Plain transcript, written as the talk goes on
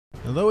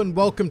Hello and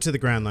welcome to the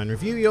Grand Line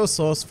Review, your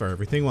source for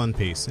everything One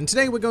Piece. And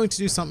today we're going to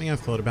do something I've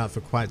thought about for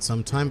quite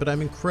some time, but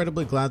I'm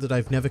incredibly glad that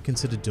I've never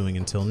considered doing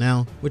until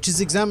now, which is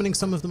examining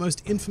some of the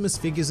most infamous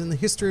figures in the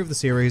history of the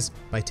series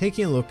by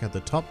taking a look at the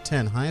top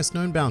 10 highest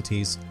known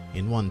bounties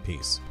in One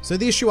Piece. So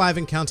the issue I've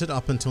encountered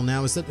up until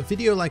now is that a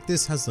video like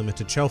this has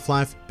limited shelf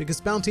life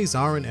because bounties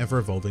are an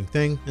ever-evolving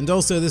thing, and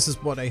also this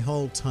is what a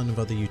whole ton of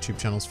other YouTube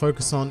channels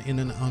focus on in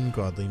an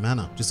ungodly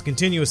manner, just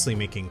continuously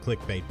making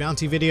clickbait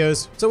bounty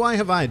videos. So why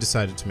have I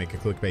decided to make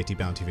a clickbaity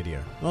bounty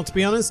video? Well, to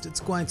be honest,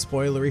 it's quite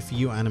spoilery for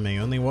you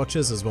anime-only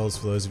watchers as well as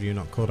for those of you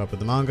not caught up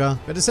with the manga,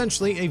 but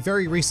essentially a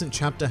very recent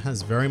chapter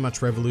has very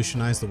much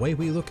revolutionized the way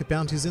we look at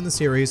bounties in the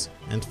series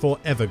and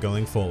forever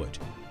going forward.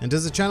 And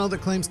as a channel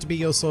that claims to be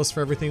your source for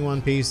everything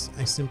One Piece,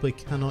 I simply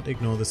cannot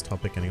ignore this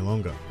topic any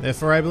longer.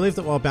 Therefore, I believe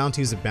that while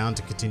bounties are bound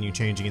to continue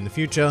changing in the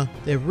future,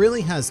 there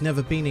really has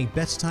never been a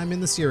better time in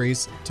the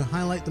series to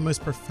highlight the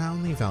most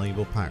profoundly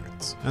valuable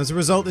pirates. As a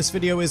result, this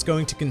video is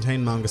going to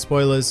contain manga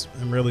spoilers.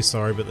 I'm really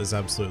sorry, but there's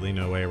absolutely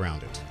no way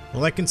around it.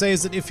 All I can say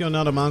is that if you're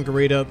not a manga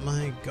reader,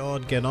 my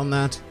god, get on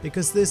that,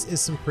 because this is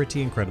some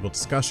pretty incredible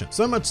discussion.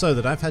 So much so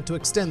that I've had to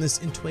extend this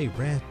into a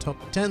rare top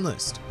 10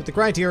 list. But the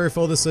criteria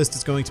for this list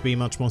is going to be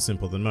much more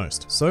simple than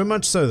most. So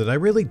much so that I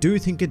really do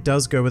think it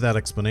does go without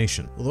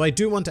explanation. Although I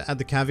do want to add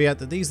the caveat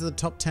that these are the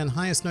top 10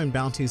 highest known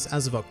bounties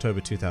as of October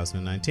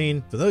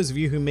 2019, for those of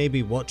you who may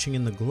be watching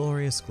in the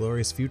glorious,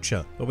 glorious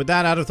future. But with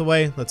that out of the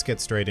way, let's get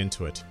straight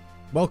into it.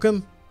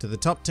 Welcome to the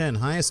top 10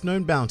 highest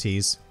known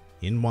bounties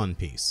in One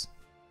Piece.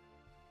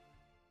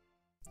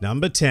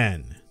 Number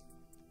 10.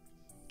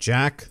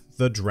 Jack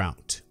the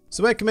Drought.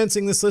 So we're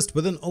commencing this list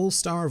with an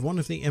all-star of one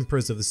of the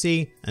Emperors of the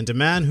Sea, and a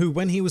man who,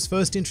 when he was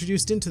first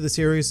introduced into the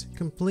series,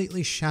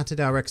 completely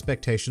shattered our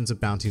expectations of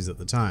bounties at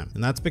the time.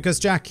 And that's because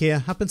Jack here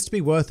happens to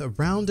be worth a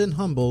round and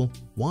humble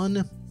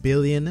 1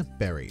 billion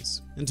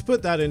berries. And to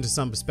put that into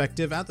some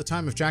perspective, at the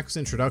time of Jack's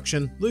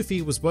introduction,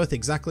 Luffy was worth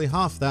exactly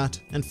half that,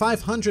 and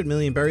 500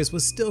 million berries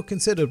was still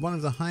considered one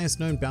of the highest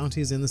known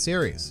bounties in the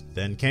series.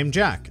 Then came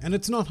Jack, and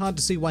it's not hard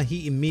to see why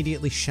he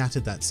immediately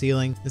shattered that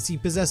ceiling, as he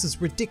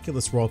possesses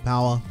ridiculous raw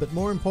power, but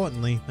more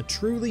importantly, a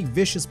truly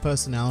vicious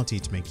personality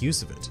to make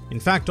use of it. In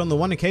fact, on the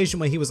one occasion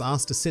where he was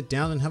asked to sit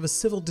down and have a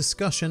civil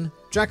discussion,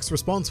 Jack's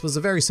response was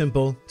a very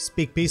simple,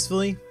 "Speak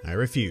peacefully, I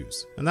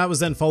refuse." And that was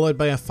then followed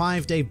by a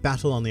 5-day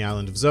battle on the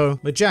island of Zou,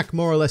 where Jack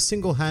more or less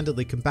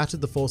single-handedly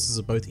combated the forces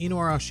of both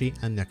Inuarashi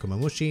and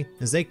Nekomamushi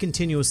as they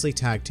continuously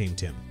tag-teamed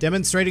him,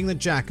 demonstrating that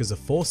Jack is a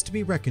force to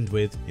be reckoned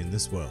with in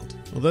this world.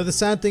 Although the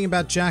sad thing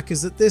about Jack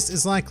is that this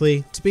is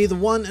likely to be the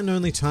one and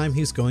only time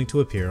he's going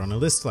to appear on a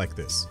list like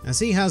this, as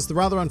he has the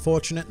rather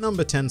unfortunate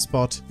number 10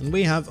 spot, and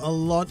we have a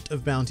lot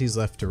of bounties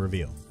left to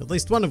reveal, at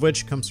least one of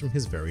which comes from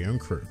his very own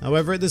crew.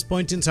 However, at this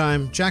point in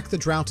time, Jack the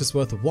Drought is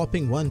worth a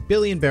whopping 1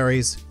 billion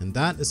berries, and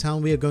that is how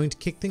we are going to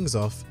kick things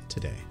off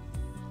today.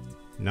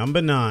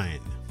 Number 9.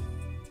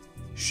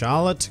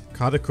 Charlotte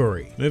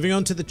Katakuri. Moving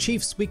on to the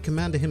Chief Sweet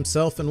Commander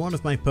himself and one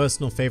of my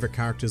personal favorite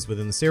characters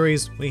within the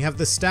series, we have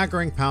the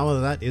staggering power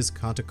that is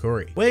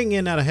Katakuri. Weighing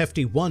in at a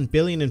hefty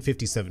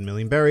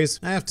 1,057,000,000 berries,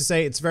 I have to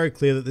say it's very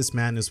clear that this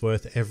man is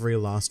worth every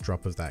last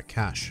drop of that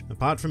cash.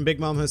 Apart from Big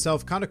Mom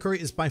herself, Katakuri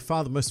is by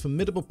far the most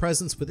formidable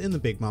presence within the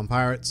Big Mom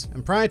Pirates,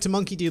 and prior to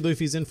Monkey D.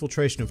 Luffy's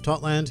infiltration of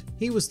Totland,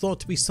 he was thought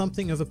to be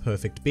something of a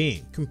perfect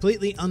being,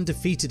 completely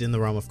undefeated in the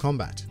realm of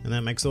combat. And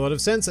that makes a lot of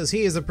sense as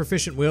he is a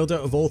proficient wielder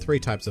of all 3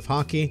 types of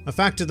haki, a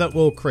factor that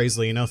will,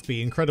 crazily enough,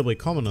 be incredibly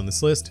common on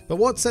this list. But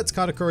what sets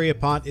Katakuri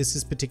apart is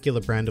his particular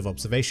brand of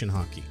observation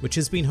haki, which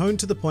has been honed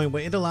to the point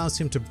where it allows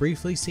him to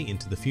briefly see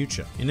into the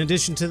future. In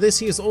addition to this,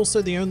 he is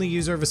also the only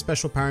user of a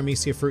special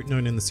paramecia fruit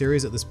known in the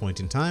series at this point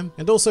in time,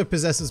 and also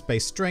possesses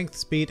base strength,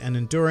 speed, and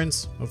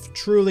endurance of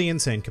truly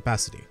insane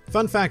capacity.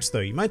 Fun fact though,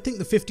 you might think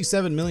the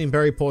 57 million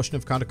berry portion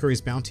of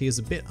Katakuri's bounty is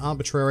a bit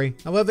arbitrary.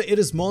 However, it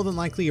is more than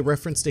likely a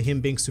reference to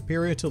him being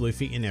superior to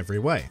Luffy in every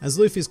way, as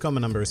Luffy's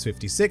common number is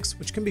 56,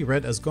 which can be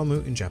read as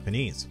Gomu in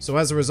Japanese. So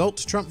as a result,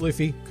 to trump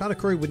Luffy,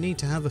 Katakuri would need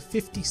to have a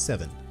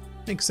 57.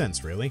 Makes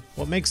sense, really.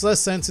 What makes less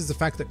sense is the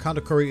fact that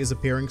Katakuri is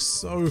appearing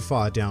so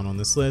far down on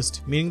this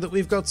list, meaning that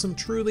we've got some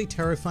truly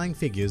terrifying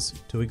figures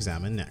to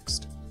examine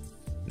next.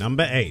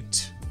 Number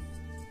 8.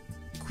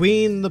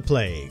 Queen the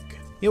Plague.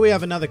 Here we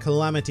have another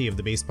calamity of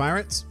the Beast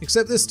Pirates,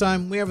 except this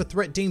time we have a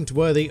threat deemed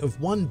worthy of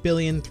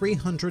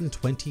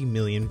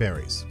 1,320,000,000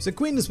 berries. So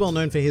Queen is well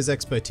known for his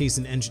expertise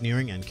in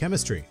engineering and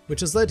chemistry,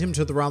 which has led him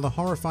to the rather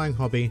horrifying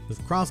hobby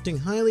of crafting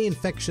highly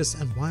infectious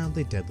and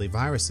wildly deadly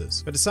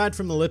viruses. But aside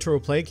from the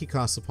literal plague he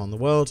casts upon the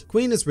world,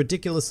 Queen is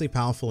ridiculously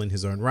powerful in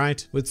his own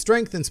right, with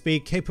strength and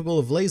speed capable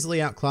of lazily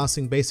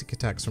outclassing basic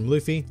attacks from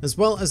Luffy, as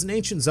well as an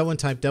ancient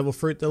Zoan-type devil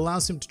fruit that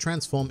allows him to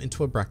transform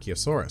into a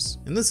Brachiosaurus.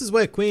 And this is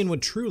where Queen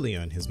would truly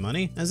earn his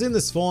money, as in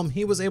this form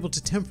he was able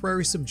to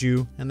temporarily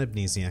subdue an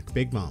amnesiac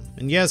Big Mom.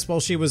 And yes, while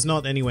she was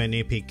not anywhere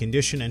near peak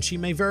condition and she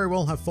may very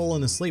well have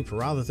fallen asleep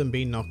rather than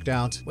being knocked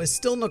out, we're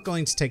still not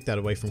going to take that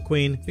away from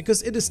Queen,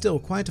 because it is still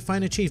quite a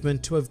fine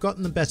achievement to have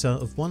gotten the better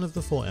of one of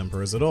the 4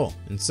 emperors at all.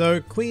 And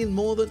so Queen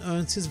more than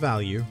earns his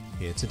value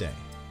here today.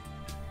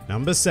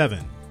 Number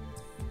 7.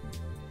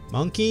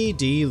 Monkey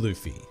D.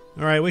 Luffy.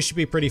 Alright, we should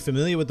be pretty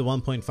familiar with the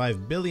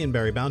 1.5 billion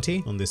berry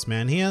bounty on this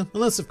man here,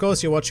 unless of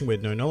course you're watching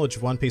with no knowledge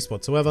of One Piece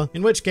whatsoever,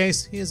 in which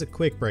case, here's a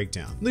quick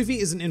breakdown. Luffy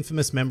is an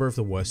infamous member of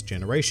the worst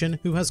generation,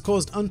 who has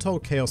caused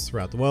untold chaos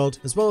throughout the world,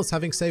 as well as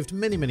having saved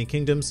many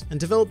kingdoms, and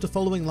developed a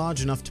following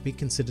large enough to be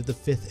considered the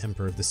 5th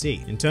Emperor of the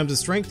Sea. In terms of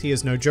strength, he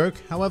is no joke,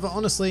 however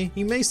honestly,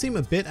 he may seem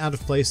a bit out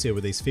of place here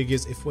with these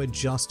figures if we're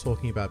just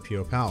talking about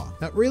pure power.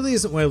 That really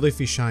isn't where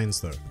Luffy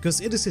shines though, because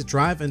it is his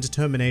drive and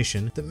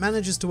determination that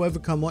manages to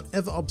overcome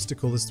whatever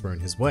obstacle is thrown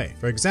his way.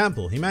 For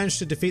example, he managed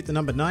to defeat the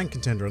number 9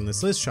 contender on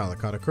this list, Charlotte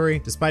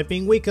Katakuri, despite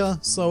being weaker,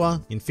 slower,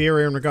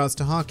 inferior in regards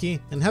to Haki,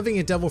 and having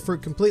a devil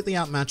fruit completely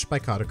outmatched by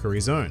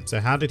Katakuri's own. So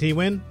how did he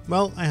win?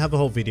 Well, I have a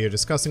whole video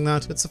discussing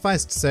that, but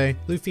suffice to say,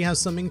 Luffy has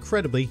some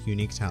incredibly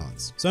unique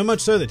talents. So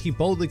much so that he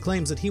boldly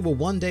claims that he will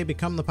one day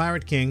become the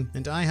Pirate King,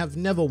 and I have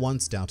never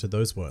once doubted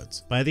those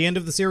words. By the end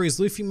of the series,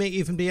 Luffy may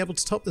even be able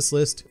to top this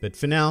list, but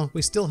for now,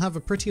 we still have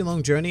a pretty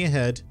long journey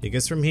ahead,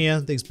 because from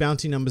here, these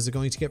bounty numbers are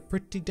going to get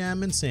pretty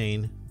damn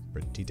insane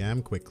pretty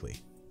damn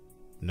quickly.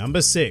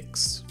 Number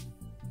 6.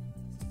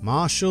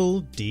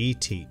 Marshall D.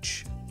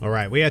 Teach.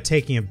 Alright, we are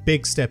taking a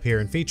big step here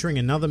and featuring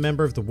another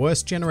member of the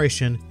worst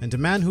generation and a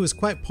man who is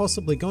quite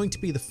possibly going to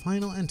be the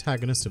final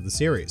antagonist of the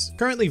series.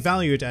 Currently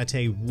valued at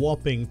a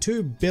whopping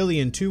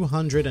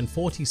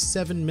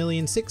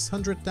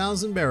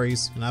 2,247,600,000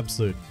 berries, an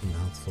absolute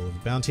mouthful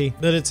of bounty,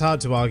 but it's hard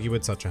to argue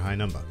with such a high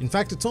number. In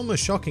fact, it's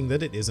almost shocking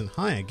that it isn't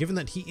higher, given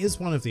that he is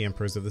one of the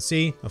Emperors of the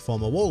Sea, a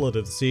former warlord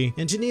of the sea,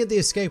 engineered the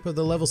escape of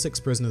the level 6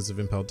 prisoners of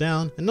Impel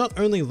Down, and not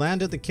only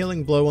landed the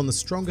killing blow on the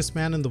strongest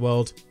man in the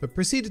world, but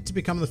proceeded to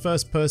become the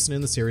first person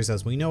in the series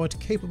as we know it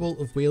capable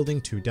of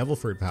wielding 2 devil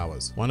fruit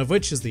powers, one of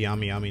which is the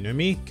Ami Ami no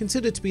Mi,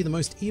 considered to be the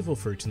most evil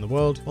fruit in the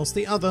world, whilst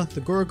the other,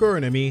 the Gura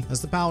Gura no Mi,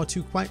 has the power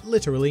to quite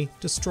literally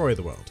destroy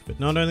the world. But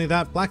not only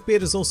that,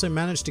 Blackbeard has also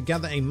managed to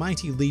gather a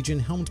mighty legion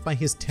helmed by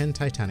his 10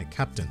 Titanic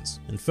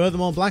captains. And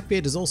furthermore,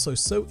 Blackbeard is also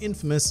so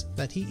infamous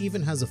that he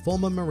even has a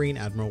former Marine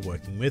Admiral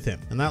working with him.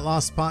 And that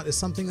last part is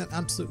something that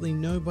absolutely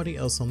nobody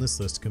else on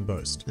this list can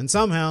boast. And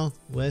somehow,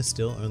 we're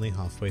still only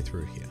halfway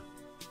through here.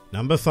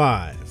 Number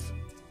 5.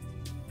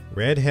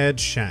 Redhead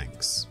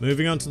Shanks.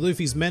 Moving on to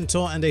Luffy's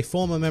mentor and a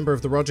former member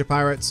of the Roger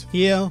Pirates,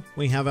 here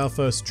we have our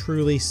first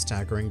truly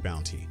staggering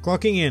bounty,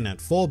 clocking in at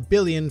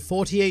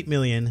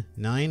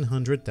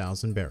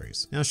 4,048,900,000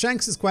 berries. Now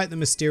Shanks is quite the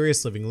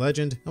mysterious living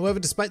legend, however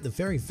despite the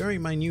very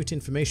minute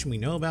information we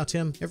know about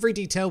him, every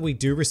detail we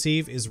do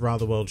receive is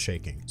rather world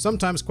shaking,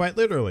 sometimes quite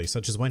literally,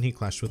 such as when he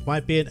clashed with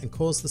Whitebeard and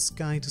caused the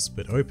sky to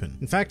split open.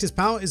 In fact, his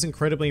power is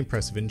incredibly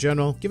impressive in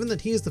general, given that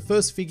he is the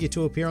first figure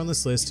to appear on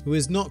this list who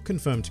is not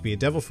confirmed to be a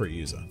devil fruit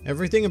user.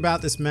 Everything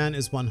about this man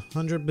is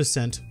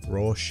 100%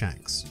 raw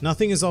Shanks.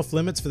 Nothing is off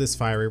limits for this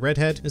fiery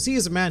redhead, as he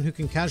is a man who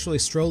can casually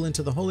stroll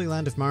into the holy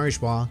land of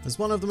Marijois as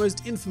one of the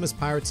most infamous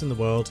pirates in the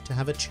world to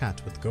have a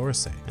chat with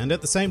Gorosei. And at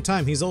the same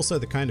time, he's also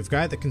the kind of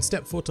guy that can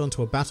step foot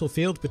onto a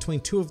battlefield between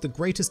 2 of the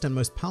greatest and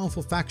most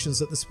powerful factions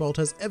that this world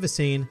has ever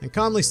seen and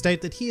calmly state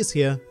that he is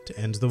here to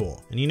end the war.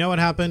 And you know what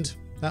happened?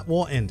 That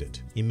war ended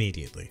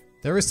immediately.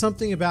 There is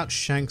something about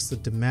Shanks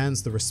that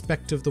demands the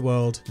respect of the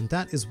world, and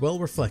that is well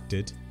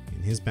reflected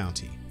in his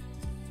bounty.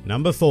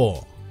 Number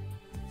 4.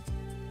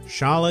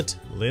 Charlotte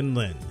Lin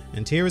Lin.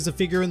 And here is a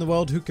figure in the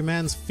world who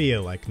commands fear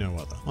like no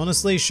other.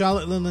 Honestly,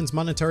 Charlotte Lin Lin's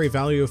monetary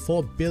value of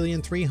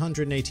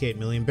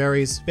 4,388,000,000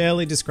 berries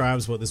barely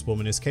describes what this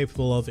woman is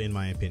capable of in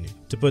my opinion.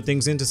 To put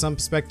things into some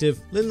perspective,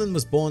 Lin Lin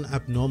was born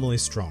abnormally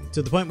strong,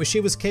 to the point where she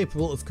was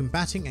capable of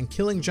combating and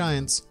killing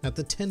giants at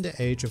the tender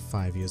age of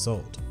 5 years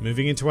old.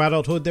 Moving into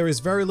adulthood, there is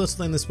very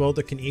little in this world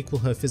that can equal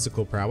her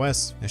physical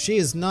prowess, as she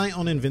is nigh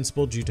on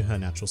invincible due to her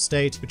natural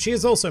state, but she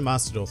has also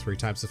mastered all 3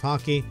 types of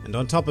Haki, and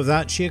on top of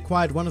that, she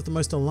acquired one of the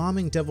most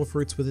alarming devil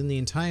fruits within the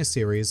entire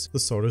series, the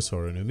Soro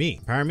Soro no Mi,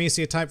 a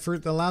paramecia type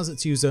fruit that allows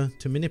its user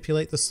to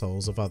manipulate the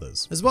souls of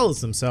others, as well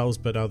as themselves,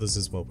 but others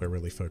is what we're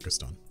really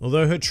focused on.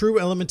 Although her true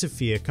element of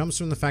fear comes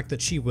from the fact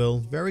that she will,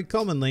 very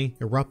commonly,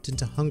 erupt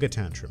into hunger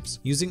tantrums,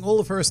 using all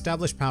of her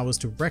established powers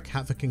to wreak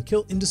havoc and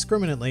kill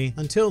indiscriminately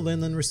until Lin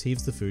Lin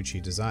receives the food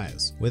she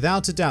desires.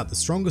 Without a doubt the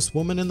strongest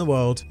woman in the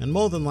world, and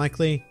more than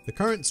likely, the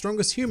current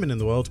strongest human in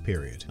the world,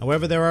 period.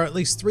 However, there are at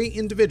least 3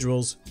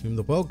 individuals whom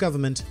the world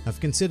government have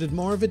considered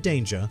more of a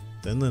danger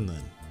than Lin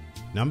Lin.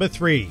 Number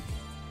 3.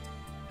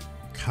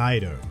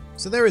 Kaido.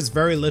 So there is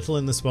very little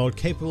in this world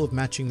capable of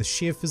matching the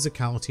sheer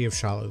physicality of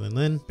Charlotte Lin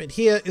Lin, but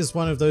here is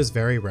one of those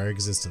very rare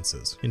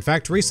existences. In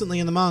fact, recently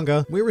in the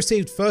manga, we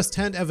received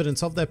first-hand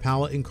evidence of their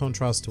power in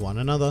contrast to one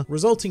another,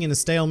 resulting in a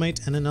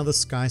stalemate and another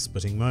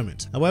sky-splitting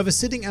moment. However,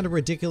 sitting at a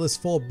ridiculous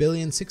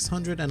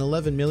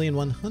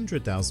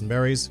 4,611,100,000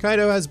 berries,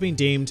 Kaido has been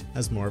deemed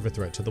as more of a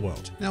threat to the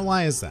world. Now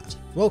why is that?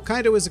 Well,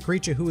 Kaido is a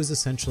creature who is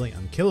essentially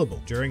unkillable.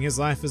 During his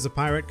life as a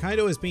pirate,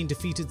 Kaido has been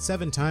defeated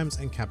 7 times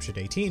and captured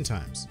 18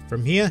 times.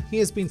 From here, he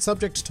has been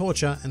subject to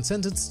torture and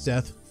sentenced to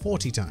death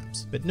 40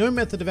 times. But no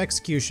method of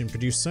execution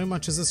produced so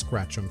much as a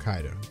scratch on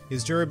Kaido.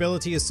 His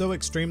durability is so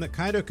extreme that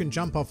Kaido can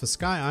jump off a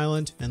sky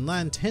island and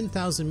land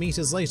 10,000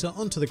 meters later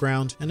onto the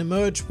ground and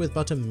emerge with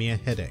but a mere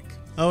headache.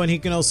 Oh, and he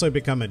can also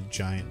become a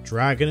giant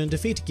dragon and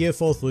defeat Gear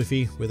 4th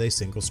Luffy with a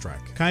single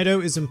strike. Kaido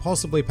is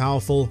impossibly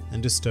powerful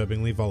and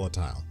disturbingly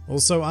volatile.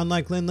 Also,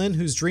 unlike Lin Lin,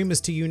 whose dream is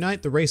to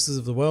unite the races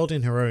of the world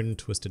in her own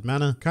twisted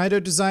manner, Kaido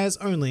desires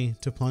only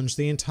to plunge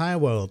the entire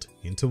world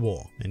into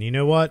war. And you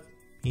know what?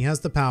 He has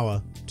the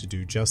power to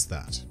do just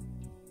that.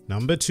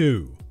 Number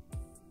 2.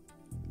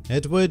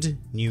 Edward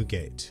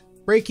Newgate.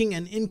 Breaking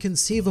an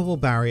inconceivable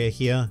barrier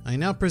here, I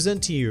now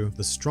present to you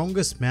the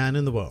strongest man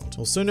in the world,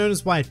 also known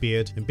as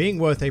Whitebeard, and being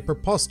worth a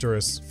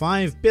preposterous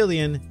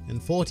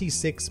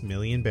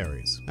 5,046,000,000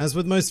 berries. As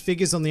with most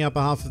figures on the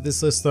upper half of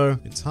this list though,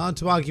 it's hard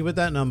to argue with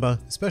that number,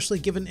 especially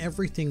given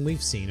everything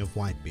we've seen of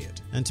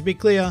Whitebeard. And to be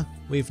clear,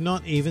 we've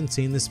not even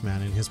seen this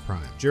man in his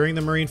prime. During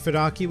the Marineford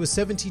arc, he was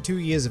 72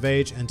 years of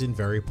age and in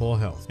very poor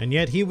health, and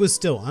yet he was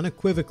still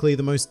unequivocally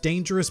the most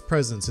dangerous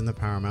presence in the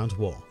Paramount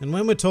War. And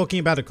when we're talking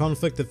about a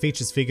conflict that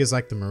features figures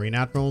like the Marine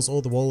Admirals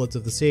or the Warlords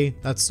of the Sea,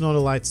 that's not a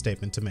light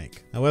statement to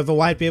make. However,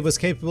 Whitebeard was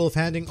capable of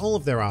handing all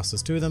of their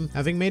asses to them,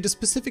 having made a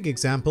specific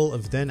example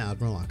of then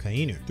Admiral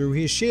Akainu, through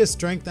his sheer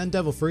strength and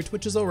Devil Fruit,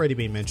 which has already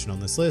been mentioned on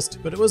this list,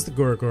 but it was the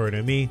Goro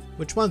no Mi,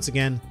 which once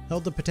again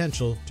held the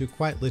potential to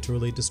quite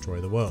literally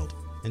destroy the world.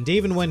 And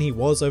even when he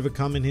was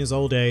overcome in his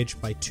old age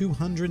by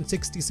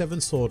 267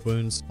 sword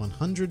wounds,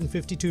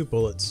 152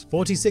 bullets,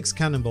 46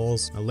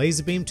 cannonballs, a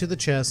laser beam to the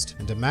chest,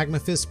 and a magma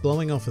fist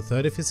blowing off a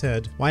third of his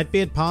head,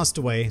 Whitebeard passed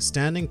away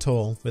standing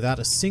tall without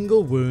a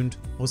single wound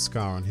or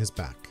scar on his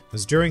back,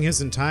 as during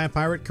his entire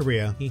pirate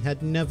career, he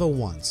had never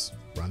once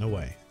run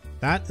away.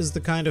 That is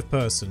the kind of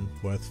person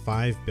worth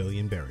 5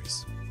 billion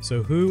berries.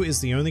 So who is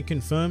the only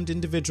confirmed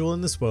individual in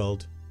this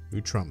world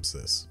who trumps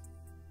this?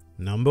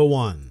 Number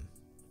 1.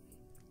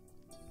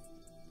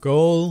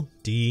 Gol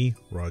D.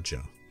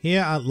 Roger.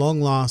 Here, at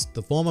long last,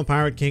 the former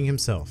Pirate King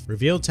himself,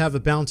 revealed to have a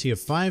bounty of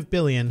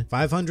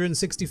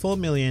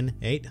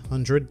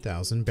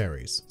 5,564,800,000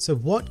 berries. So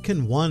what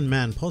can one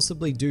man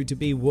possibly do to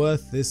be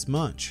worth this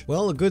much?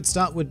 Well, a good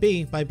start would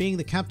be by being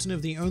the captain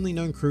of the only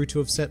known crew to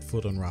have set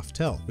foot on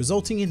Raftel,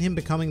 resulting in him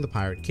becoming the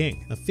Pirate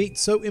King, a feat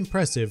so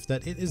impressive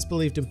that it is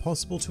believed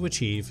impossible to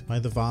achieve by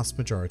the vast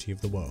majority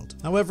of the world.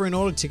 However, in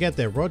order to get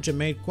there, Roger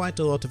made quite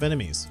a lot of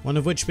enemies, one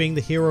of which being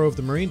the hero of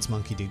the Marines,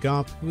 Monkey D.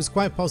 Garp, who was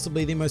quite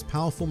possibly the most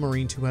powerful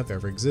Marine to have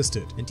ever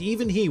existed, and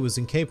even he was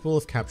incapable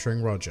of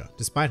capturing Roger,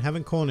 despite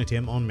having cornered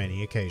him on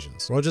many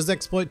occasions. Roger's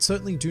exploits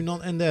certainly do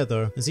not end there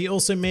though, as he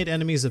also made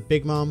enemies of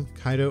Big Mom,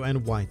 Kaido,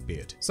 and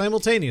Whitebeard.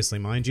 Simultaneously,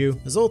 mind you,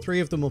 as all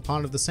three of them were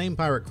part of the same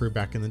pirate crew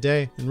back in the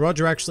day, and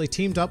Roger actually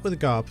teamed up with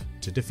Garp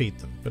to defeat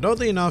them. But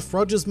oddly enough,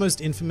 Roger's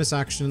most infamous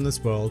action in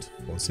this world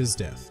was his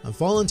death, a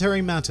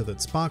voluntary matter that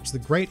sparked the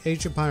great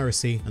age of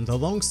piracy and the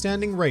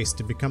long-standing race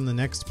to become the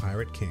next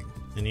Pirate King.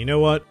 And you know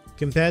what?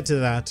 Compared to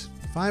that,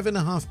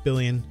 5.5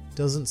 billion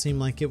doesn't seem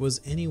like it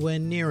was anywhere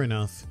near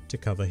enough to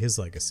cover his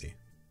legacy.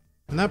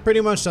 And that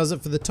pretty much does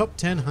it for the top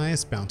 10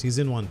 highest bounties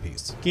in One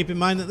Piece. Keep in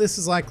mind that this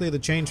is likely to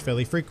change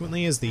fairly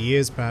frequently as the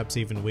years, perhaps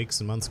even weeks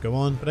and months go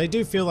on, but I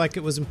do feel like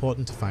it was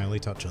important to finally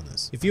touch on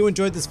this. If you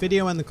enjoyed this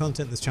video and the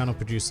content this channel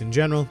produced in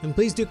general, then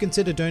please do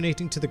consider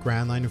donating to the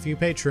Grand Line Review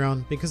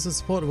Patreon, because the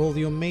support of all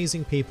the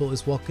amazing people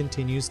is what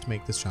continues to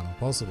make this channel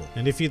possible.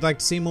 And if you'd like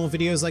to see more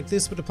videos like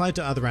this but apply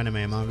to other anime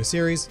and manga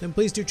series, then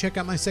please do check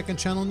out my second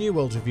channel, New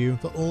World Review,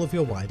 for all of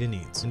your wider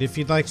needs. And if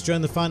you'd like to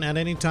join the fun at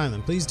any time,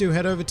 then please do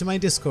head over to my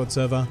Discord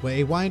server,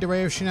 where a wide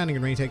array of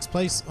shenaniganry takes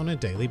place on a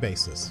daily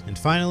basis. And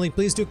finally,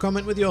 please do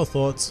comment with your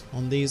thoughts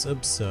on these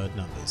absurd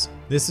numbers.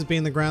 This has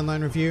been the Grand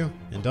Line Review,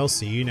 and I'll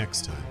see you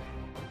next time.